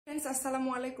Friends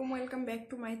अस्सलामु आलाइकुम welcome back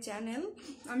to my channel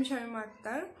আমি শামিমা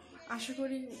আক্তার আশা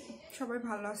করি সবাই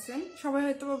ভালো আছেন সবাই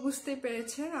হয়তো বুঝতেই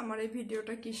পেরেছেন আমার এই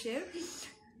ভিডিওটা কিসের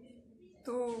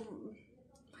তো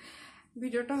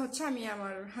ভিডিওটা হচ্ছে আমি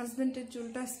আমার হাজবেন্ডের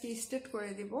চুলটা আজকে স্ট্রেট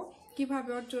করে দিব কিভাবে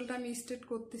ওর চুলটা আমি স্ট্রেট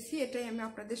করতেছি এটাই আমি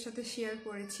আপনাদের সাথে শেয়ার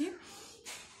করেছি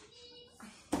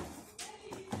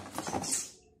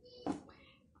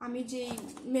আমি যে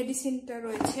মেডিসিনটা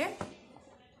রয়েছে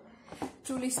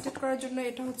চুল স্ট্রেট করার জন্য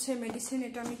এটা হচ্ছে মেডিসিন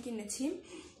এটা আমি কিনেছি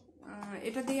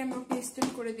এটা দিয়ে আমি ওকে স্ট্রেট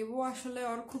করে দেব আসলে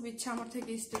ওর খুব ইচ্ছা আমার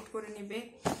থেকে স্ট্রেট করে নেবে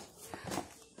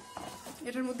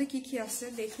এটার মধ্যে কি কি আছে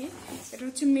দেখি এটা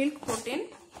হচ্ছে মিল্ক প্রোটিন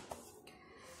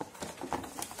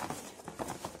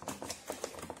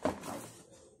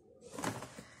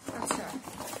আচ্ছা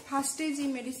ফার্স্টে যে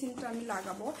মেডিসিনটা আমি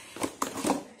লাগাবো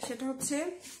সেটা হচ্ছে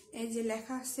এই যে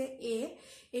লেখা আছে এ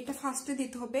এটা ফার্স্টে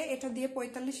দিতে হবে এটা দিয়ে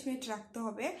 45 মিনিট রাখতে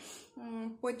হবে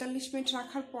 45 মিনিট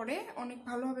রাখার পরে অনেক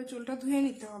ভালোভাবে চুলটা ধুয়ে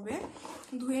নিতে হবে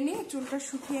ধুয়ে নিয়ে চুলটা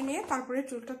শুকিয়ে নিয়ে তারপরে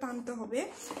চুলটা টানতে হবে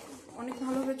অনেক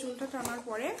ভালোভাবে চুলটা টানার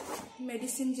পরে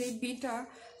মেডিসিন যে বিটা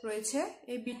রয়েছে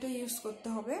এই বিটা ইউজ করতে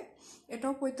হবে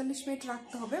এটাও 45 মিনিট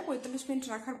রাখতে হবে 45 মিনিট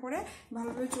রাখার পরে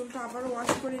ভালোভাবে চুলটা আবার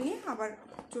ওয়াশ করে নিয়ে আবার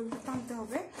চুলটা টানতে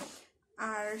হবে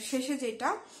আর শেষে যেটা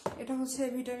এটা হচ্ছে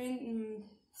ভিটামিন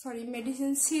সরি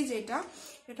মেডিসিন সি যেটা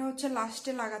এটা হচ্ছে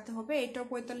লাস্টে লাগাতে হবে এটাও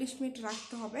 45 মিনিট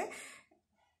রাখতে হবে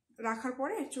রাখার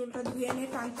পরে চুলটা ধুয়ে নিয়ে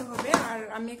টানতে হবে আর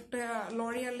আমি একটা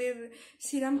লরিয়ালের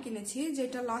সিরাম কিনেছি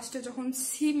যেটা লাস্টে যখন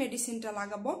সি মেডিসিনটা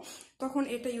লাগাবো তখন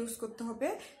এটা ইউজ করতে হবে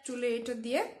চুলে এটা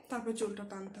দিয়ে তারপর চুলটা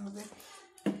টানতে হবে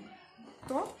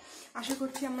তো আশা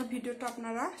করছি আমার ভিডিওটা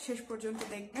আপনারা শেষ পর্যন্ত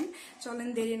দেখবেন চলেন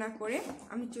দেরি না করে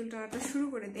আমি চুল টানাটা শুরু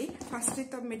করে দেই ফার্স্টে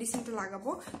তো মেডিসিনটা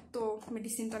লাগাবো তো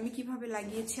মেডিসিনটা আমি কিভাবে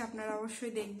লাগিয়েছি আপনারা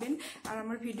অবশ্যই দেখবেন আর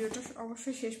আমার ভিডিওটা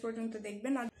অবশ্যই শেষ পর্যন্ত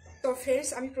দেখবেন আর তো ফ্রেন্ডস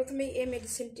আমি প্রথমেই এই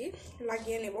মেডিসিনটি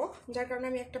লাগিয়ে নেব যার কারণে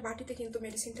আমি একটা বাটিতে কিন্তু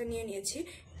মেডিসিনটা নিয়ে নিয়েছি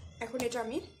এখন এটা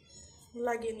আমি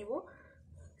লাগিয়ে নেব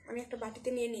আমি একটা বাটিতে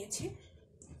নিয়ে নিয়েছি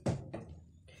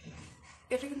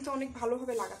এটা কিন্তু অনেক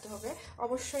ভালোভাবে লাগাতে হবে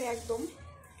অবশ্যই একদম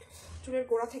চুলের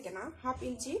গোড়া থেকে না হাফ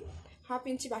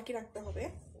ইঞ্চি বাকি রাখতে হবে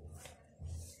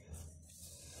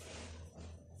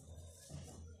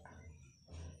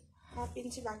হাফ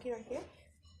ইঞ্চি বাকি রাখে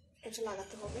এটা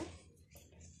লাগাতে হবে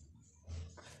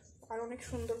আর অনেক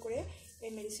সুন্দর করে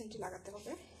এই মেডিসিনটি লাগাতে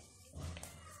হবে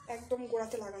একদম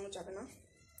গোড়াতে লাগানো যাবে না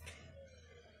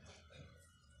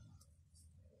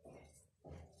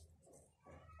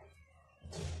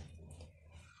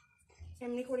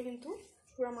এমনি করে কিন্তু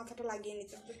পুরো মাথাটা লাগিয়ে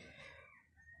নিতে হবে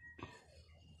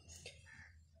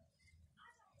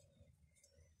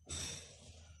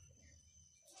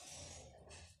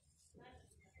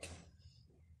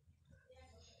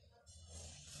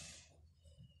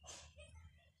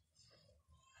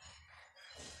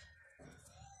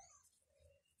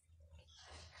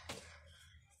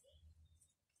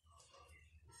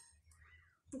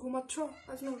ঘুমাচ্ছ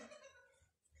আজনু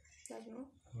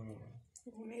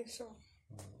ঘুমিয়ে এসো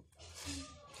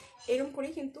এরকম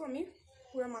করেই কিন্তু আমি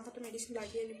পুরো মাথাটা মেডিসিন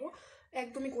লাগিয়ে নিব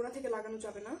একদমই গোড়া থেকে লাগানো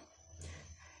যাবে না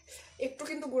একটু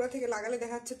কিন্তু গোড়া থেকে লাগালে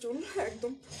দেখা যাচ্ছে চুল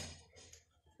একদম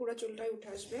পুরো চুলটাই উঠে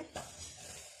আসবে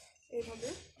এইভাবে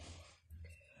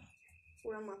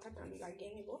পুরো মাথাটা আমি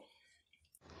লাগিয়ে নিব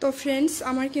তো ফ্রেন্ডস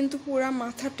আমার কিন্তু পুরো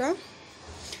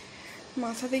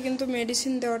মাথাতে কিন্তু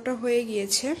মেডিসিন দেওয়াটা হয়ে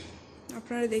গিয়েছে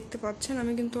আপনারা দেখতে পাচ্ছেন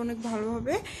আমি কিন্তু অনেক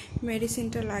ভালোভাবে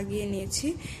মেডিসিনটা লাগিয়ে নিয়েছি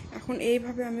এখন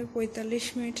এইভাবে আমি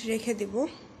 45 মিনিট রেখে দেব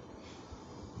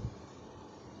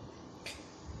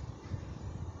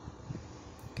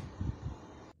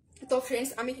তো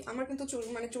ফ্রেন্ডস আমার কিন্তু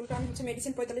চুলটা আমি হচ্ছে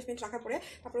মেডিসিন 45 মিনিট রাখার পরে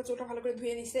তারপরে চুলটা ভালো করে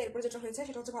ধুয়ে নিয়েছে এরপর যেটা হয়েছে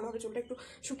সেটা হচ্ছে ভালোভাবে চুলটা একটু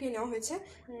শুকিয়ে নেওয়া হয়েছে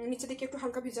নিচে দিকে একটু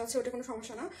হালকা ভিজা আছে ওটা কোনো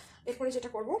সমস্যা না এরপরে যেটা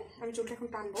করব আমি চুলটা এখন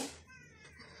টানবো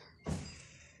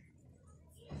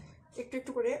একটু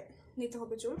একটু করে নিতে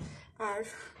হবে চুল আর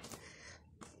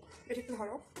এটা একটু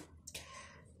ধরো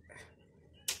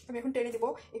আমি এখন টেনে দেবো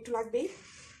একটু লাগবেই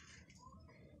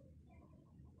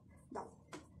দাও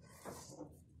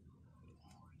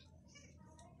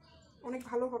অনেক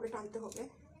ভালোভাবে টানতে হবে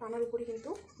টানার উপরই কিন্তু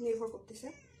নির্ভর করতেছে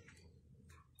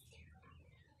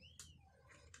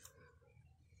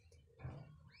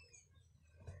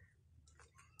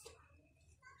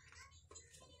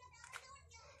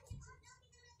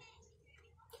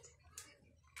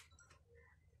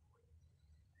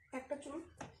একটা চুল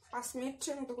 5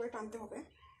 মিনিটের মতো করে টানতে হবে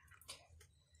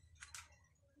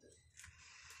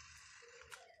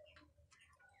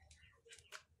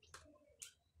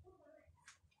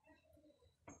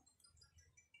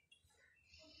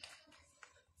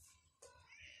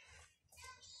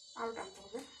আরো টানতে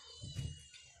হবে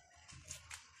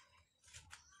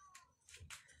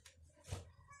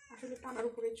আসলে টানার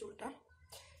উপরে চুলটা।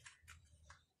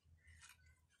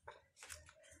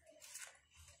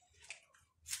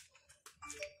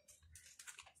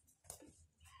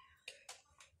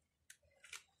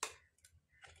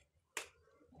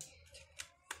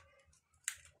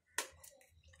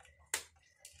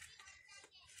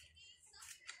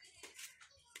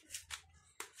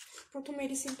 প্রথম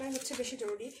মেডিসিনটাই হচ্ছে বেশি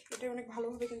জরুরি, এটা অনেক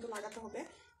ভালোভাবে কিন্তু লাগাতে হবে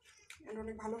আর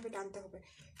অনেক ভালোভাবে টানতে হবে।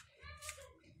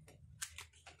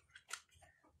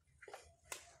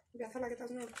 ব্যথা লাগে তার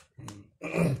জন্য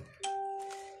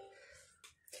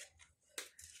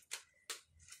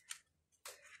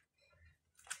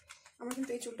আমার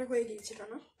কিন্তু এই চুলটা হয়ে গিয়েছে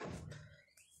কেন।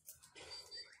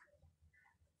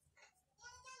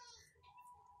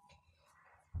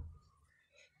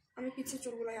 আমি পিছের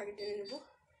চুলগুলাই আগে টেনে নেবো।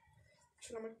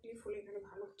 আসলে আমার ক্লিপ হলে এখানে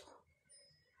ভালো হতো,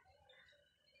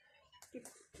 ক্লিপ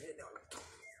দেওয়া লাগতো।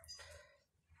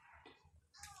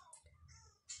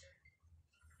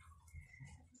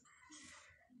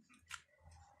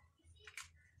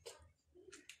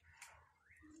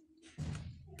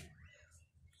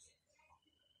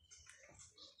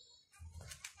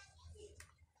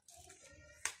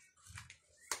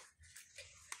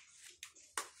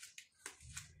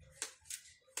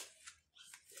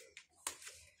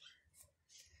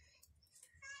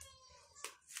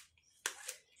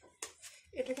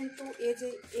 এটা কিন্তু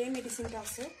এ মেডিসিনটা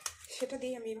আছে সেটা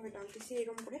দিয়ে আমি এইভাবে টানতেছি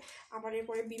এরকম করে। আবার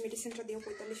এরপরে বি মেডিসিনটা দিয়েও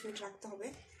 45 মিনিট রাখতে হবে।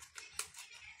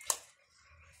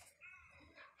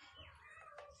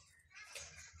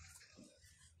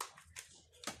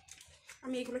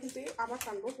 আমি এগুলো কিন্তু আবার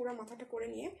টানবো, পুরো মাথাটা করে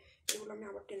নিয়ে এগুলো আমি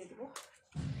আবার টেনে দেবো।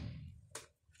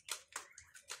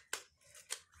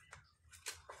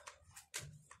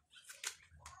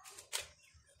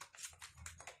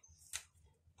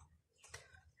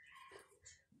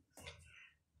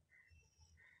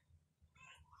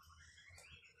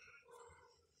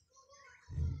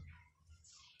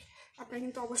 আপনারা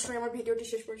কিন্তু অবশ্যই আমার ভিডিওটি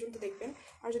শেষ পর্যন্ত দেখবেন,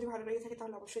 আর যদি ভালো লেগে থাকে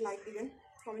তাহলে অবশ্যই লাইক দিবেন,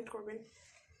 কমেন্ট করবেন।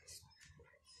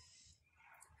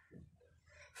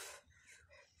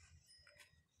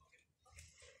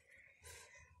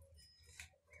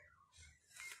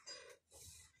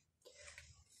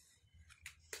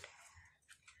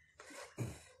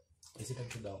 এসিটা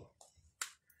একটু দাও।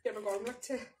 কেন গরম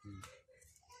লাগছে?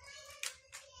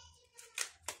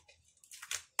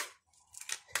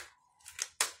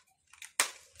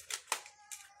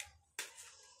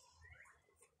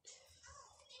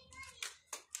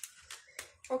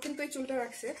 ও কিন্তু এই চুলটা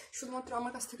রাখছে শুধুমাত্র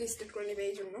আমার কাছ থেকে স্ট্রেট করে নেবে,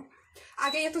 এই জন্য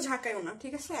আগে এত ঝাঁকায়ও না,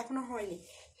 ঠিক আছে? এখনো হয়নি।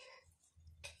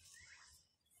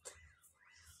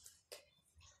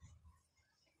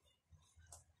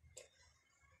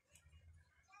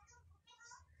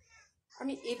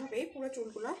 আমি এইভাবে পুরো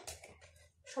চুলগুলা,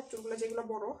 সব চুলগুলা যেগুলো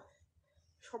বড়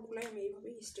সবগুলাই আমি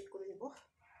এইভাবেই স্ট্রেট করে নেব।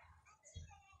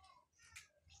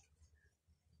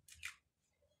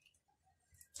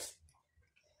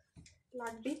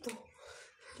 লাগবেই তো,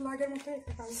 লাগার মতো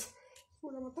একটা কাজ,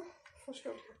 পুরো মতো ফসকে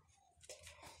উঠবে।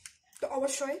 তো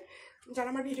অবশ্যই যারা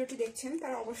আমার ভিডিওটি দেখছেন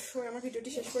তারা অবশ্যই আমার ভিডিওটি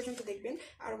শেষ পর্যন্ত দেখবেন,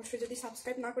 আর অবশ্যই যদি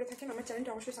সাবস্ক্রাইব না করে থাকেন আমার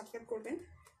চ্যানেলটা অবশ্যই সাবস্ক্রাইব করবেন।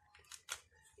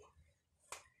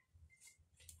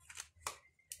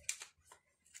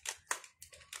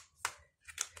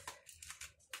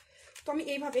 তো আমি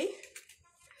এইভাবেই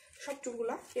সব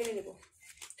চুলগুলা টেনে নেব।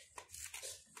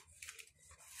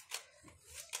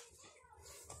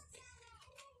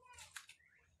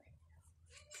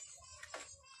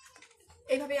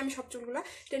 এইভাবেই আমি সব চুলগুলা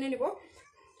টেনে নেব।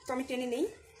 তো আমি টেনে নেই।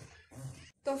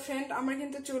 তো ফ্রেন্ড, আমার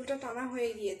কিন্তু চুলটা টানা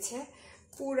হয়ে গিয়েছে,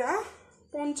 পুরা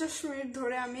 50 মিনিট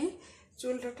ধরে আমি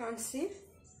চুলটা টানছি,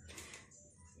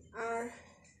 আর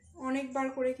অনেকবার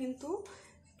করে কিন্তু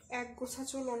এক গোছা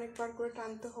চুল অনেকবার করে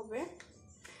টানতে হবে।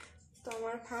 তো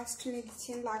আমার ফার্স্ট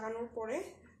মেডিসিন লাগানোর পরে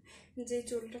যে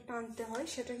চুলটা টানতে হয়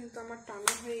সেটা কিন্তু আমার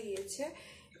টানা হয়ে গিয়েছে।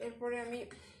 এরপরে আমি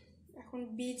এখন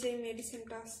বি যে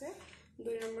মেডিসিনটা আছে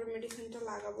 2 নম্বর মেডিসিনটা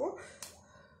লাগাবো।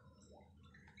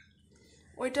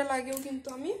 ওইটা লাগেও কিন্তু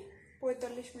আমি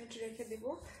 45 মিনিট রেখে দেব।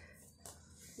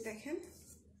 দেখেন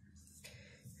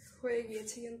হয়ে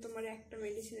গিয়েছে কিন্তু আমার একটা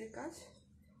মেডিসিনের কাজ।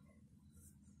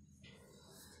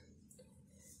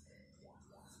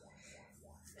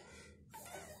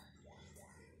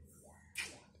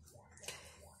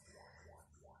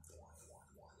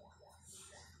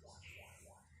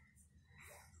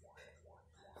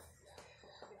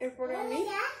 এরপরে আমি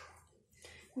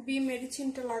বি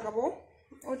মেডিসিনটা লাগাবো।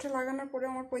 ওটা লাগানোর পরে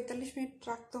আমার 45 মিনিট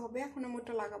রাখতে হবে। এখন আমি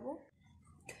ওটা লাগাবো।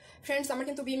 ফ্রেন্ডস, আমার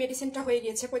কিন্তু বি মেডিসিনটা হয়ে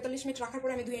গিয়েছে। 45 মিনিট রাখার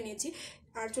পরে আমি ধুয়ে নিয়েছি,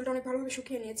 আর চুলটা অনেক ভালোভাবে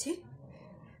শুকিয়ে নিয়েছি।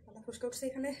 ফুসকে উঠছে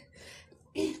এখানে।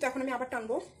 তো এখন আমি আবার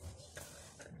টানবো।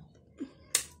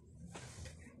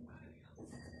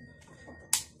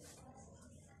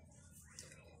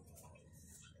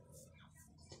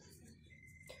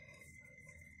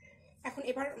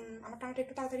 এবার আমার টানাটা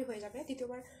একটু তাড়াতাড়ি হয়ে যাবে,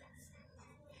 দ্বিতীয়বার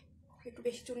একটু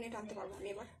বেশি চুল নিয়ে টানতে পারবো আমি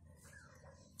এবার।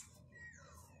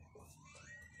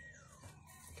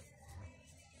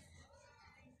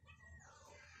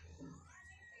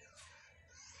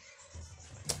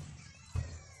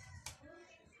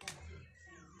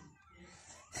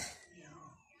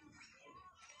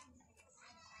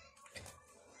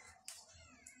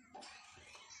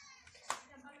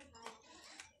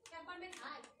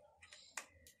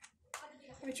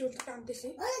 আমি চুলটা টানতেছি।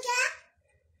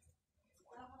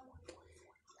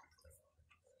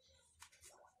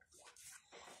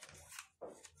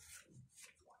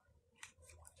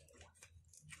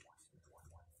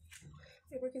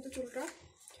 এবার কিন্তু চুলটা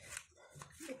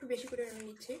একটু বেশি করে আমি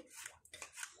নিচ্ছি।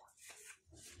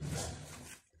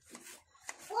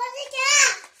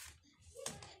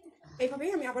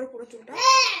 এইভাবেই আমি আবার পুরো চুলটা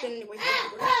টেনে নেবো।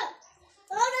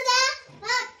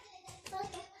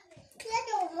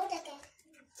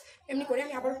 এমনি করে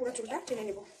আমি আবার পুরো চুলটা টেনে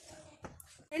নেব।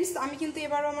 ফ্রেন্ডস, আমি কিন্তু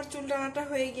এবারও আমার চুল টানাটা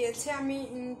হয়ে গিয়েছে। আমি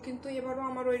কিন্তু এবারও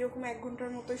আমার ওই রকম 1 ঘন্টার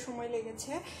মতোই সময়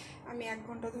লেগেছে। আমি 1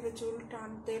 ঘন্টা ধরে চুল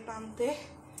টানতে টানতে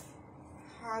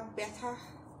হাত ব্যথা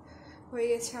হয়ে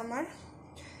গেছে আমার।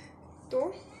 তো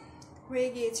হয়ে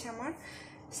গিয়েছে আমার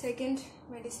সেকেন্ড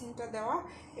মেডিসিনটা দেওয়া।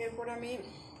 এরপর আমি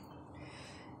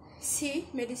সি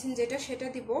মেডিসিন যেটা সেটা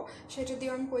দিব, সেটা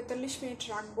দিয়ে আমি 45 মিনিট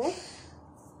রাখবো।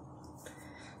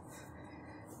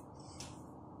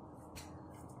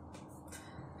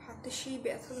 হাতে সেই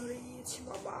ব্যথা ধরে গিয়েছে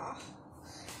বাবা।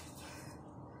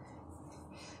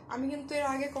 আমি কিন্তু এর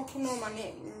আগে কখনো মানে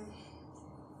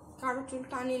কারো চুল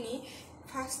টানিনি,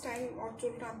 ফার্স্ট টাইম ওর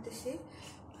চুল টানতেছি।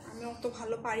 আমি অত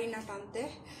ভালো পারি না টানতে।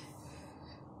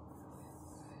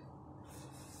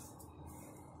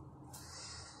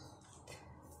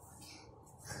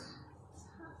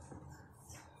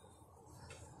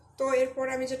 তো এরপর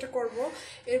আমি যেটা করব,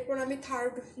 এরপর আমি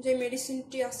থার্ড যে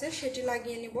মেডিসিনটি আছে সেটি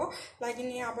লাগিয়ে নিব। লাগিয়ে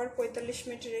নিয়ে আবার 45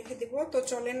 মিনিট রেখে দিব। তো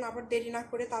চলেন আবার দেরি না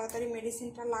করে তাড়াতাড়ি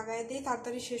মেডিসিনটা লাগাই দিই,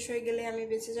 তাড়াতাড়ি শেষ হয়ে গেলে আমি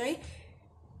বেঁচে যাই।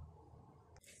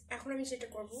 এখন আমি যেটা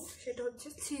করব সেটা হচ্ছে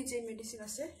সি যে মেডিসিন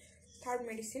আছে, থার্ড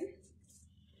মেডিসিন,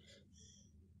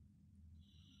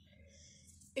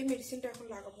 এই মেডিসিনটা এখন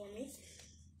লাগাবো আমি।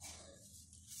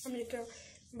 এটা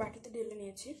বাটিতে ঢেলে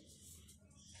নিয়েছি।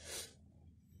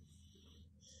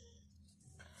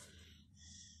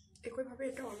 একইভাবে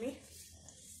এটাও আমি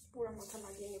পুরো মাথা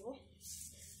লাগিয়ে নেব।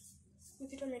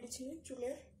 প্রতিটা মেডিসিনে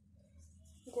চুলের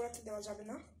গোড়াতে দেওয়া যাবে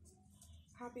না,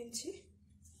 1/2 ইঞ্চি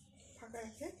ফাঁকা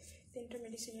রেখে। 3টা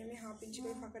মেডিসিনে আমি 1/2 ইঞ্চি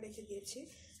করে ফাঁকা রেখে দিয়েছি,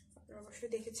 আপনারা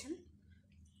অবশ্যই দেখেছেন।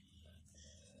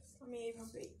 আমি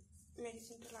এইভাবেই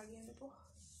মেডিসিনটা লাগিয়ে নেব।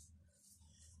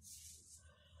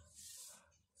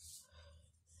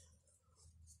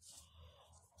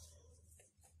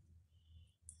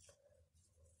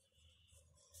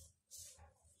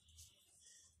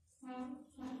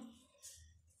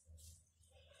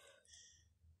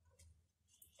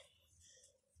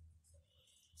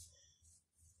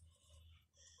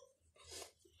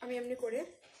 আমি এমনি করে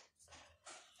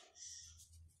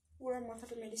পুরো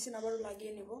মাথাটা মেডিসিন আবারও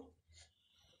লাগিয়ে নেব।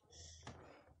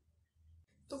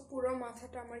 তো পুরো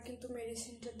মাথাটা আমার কিন্তু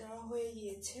মেডিসিনটা দেওয়া হয়ে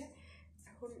গিয়েছে।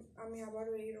 এখন আমি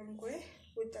আবারও এইরকম করে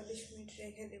 45 মিনিট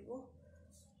রেখে দেব।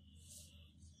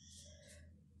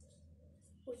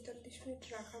 45 মিনিট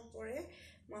রাখার পরে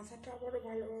মাথাটা আবারও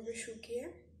ভালোভাবে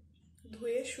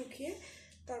শুকিয়ে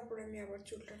তারপরে আমি আবার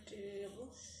চুলটা টেনে নেব।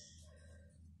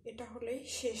 এটা হলেই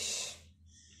শেষ,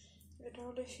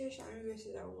 আমি বেঁচে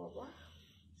যাবো বাবা।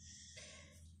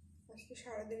 আজকে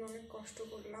সারাদিন অনেক কষ্ট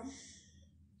করলাম।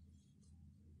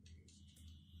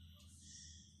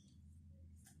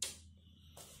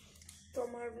 তো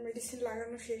আমার মেডিসিন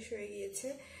লাগানো শেষ হয়ে গিয়েছে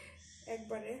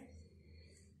একবারে।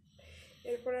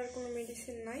 এরপর আর কোনো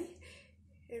মেডিসিন নাই,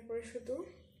 এরপরে শুধু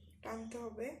টানতে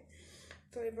হবে।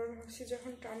 তো এবার ভাবছি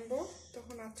যখন টানবো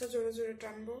তখন আচ্ছা জোরে জোরে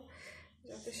টানবো,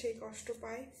 যাতে সেই কষ্ট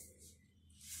পায়।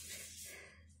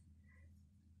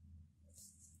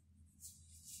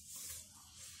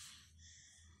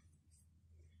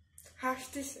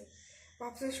 হাসতেছে,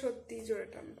 ভাবছে সত্যি জোরে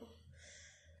টানবো।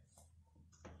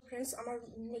 ফ্রেন্ডস, আমার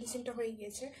মেডিসিনটা হয়ে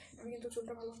গিয়েছে। আমি কিন্তু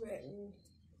চুলটা ভালোভাবে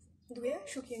ধুয়ে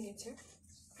শুকিয়ে নিয়েছে।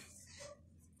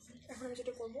 এখন আমি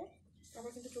যেটা করবো,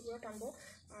 আবার কিন্তু চুলগুলো টানবো।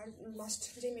 আর লাস্ট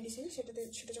যে মেডিসিন সেটা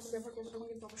যখন ব্যবহার করবো তখন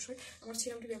কিন্তু অবশ্যই আমার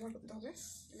সিরামটি ব্যবহার করতে হবে।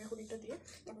 আমি এখন এটা দিয়ে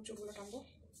তারপর চুলগুলো টানবো।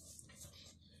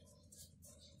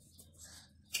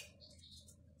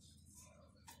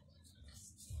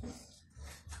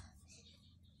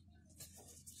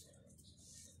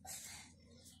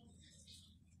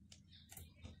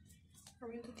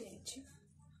 আমি কিন্তু দিয়ে নিচ্ছি।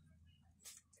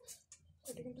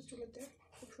 এটা কিন্তু চুলেতে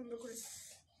খুব সুন্দর করে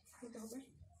দিতে হবে।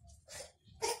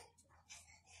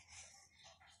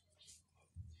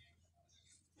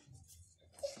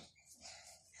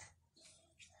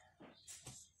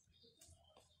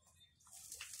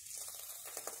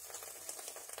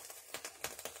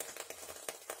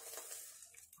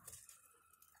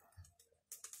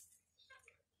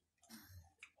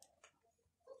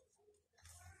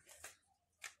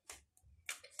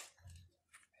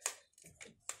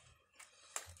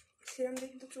 সিরাম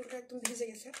দিয়ে কিন্তু চুলটা একদম ভিজে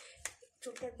গেছে,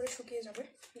 চুলটা একবারে শুকিয়ে যাবে।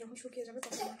 যখন শুকিয়ে যাবে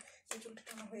তখন এই চুলটা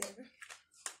টানা হয়ে যাবে।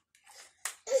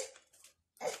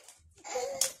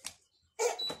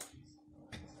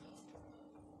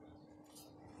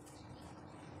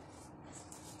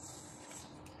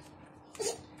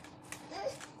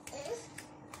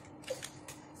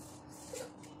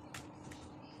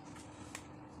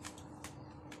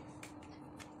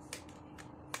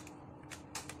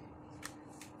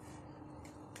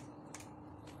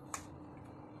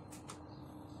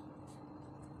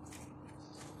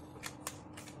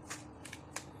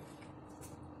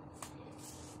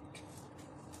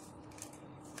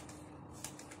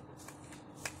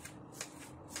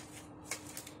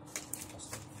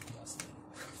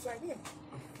 লাগে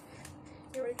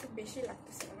এবার একটু বেশি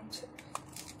লাগতেছে মনে হচ্ছে।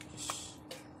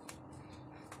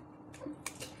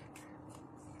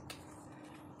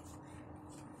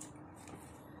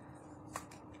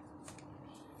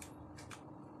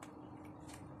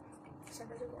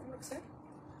 সকালে গরম লাগছে,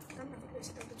 কান্না করে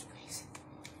গেছে, তাতে চুপ হয়ে গেছে।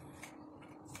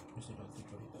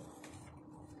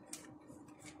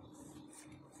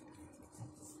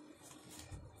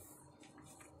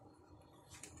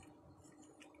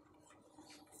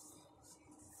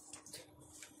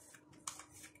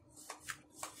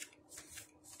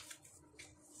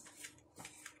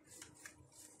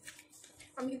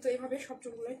 আমি কিন্তু এইভাবে সব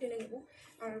চুলগুলোই টেনে নেবো।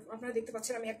 আর আপনারা দেখতে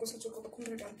পাচ্ছেন আমি এক গোছা চুল কতক্ষণ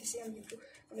ধরে টানতেছি। আমি কিন্তু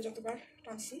যতবার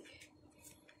টানছি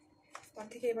তার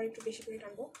থেকে এবার একটু বেশি করে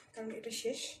টানবো, কারণ এটা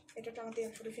শেষ, এটা টানাতে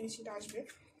আসলে ফিনিশিংটা আসবে।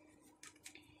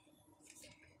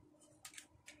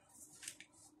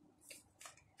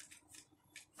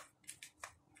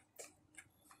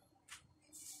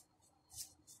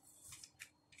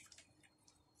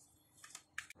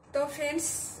 তো ফ্রেন্ডস,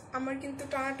 আমার কিন্তু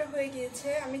টানাটা হয়ে গিয়েছে।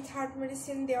 আমি থার্ড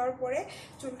মেডিসিন দেওয়ার পরে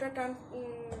চুলটা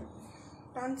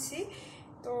টানছি,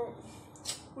 তো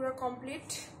পুরো কমপ্লিট।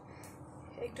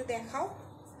 একটু দেখাও,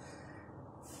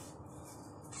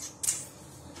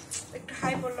 একটু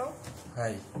হাই বলো।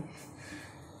 হাই।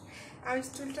 আমি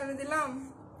চুল টানে দিলাম,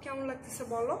 কেমন লাগতেছে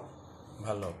বলো?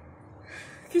 ভালো।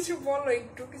 কিছু বলো,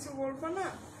 একটু কিছু বলবো না?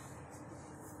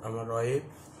 আমার ওয়াইফ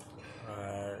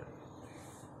আর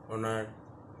ওনার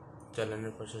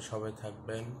চ্যানেলের পাশে সবাই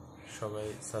থাকবেন, সবাই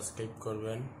সাবস্ক্রাইব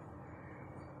করবেন,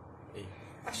 এই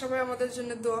আর সবাই আমাদের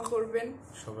জন্য দোয়া করবেন।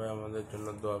 সবাই আমাদের জন্য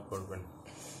দোয়া করবেন।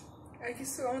 আর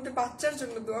কিছু আমাদের বাচ্চার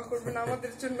জন্য দোয়া করবেন,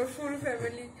 আমাদের জন্য, ফুল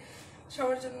ফ্যামিলি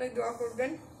সবার জন্যই দোয়া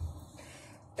করবেন।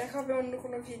 দেখা হবে অন্য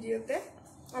কোনো ভিডিওতে।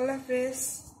 আল্লাহ হাফেজ।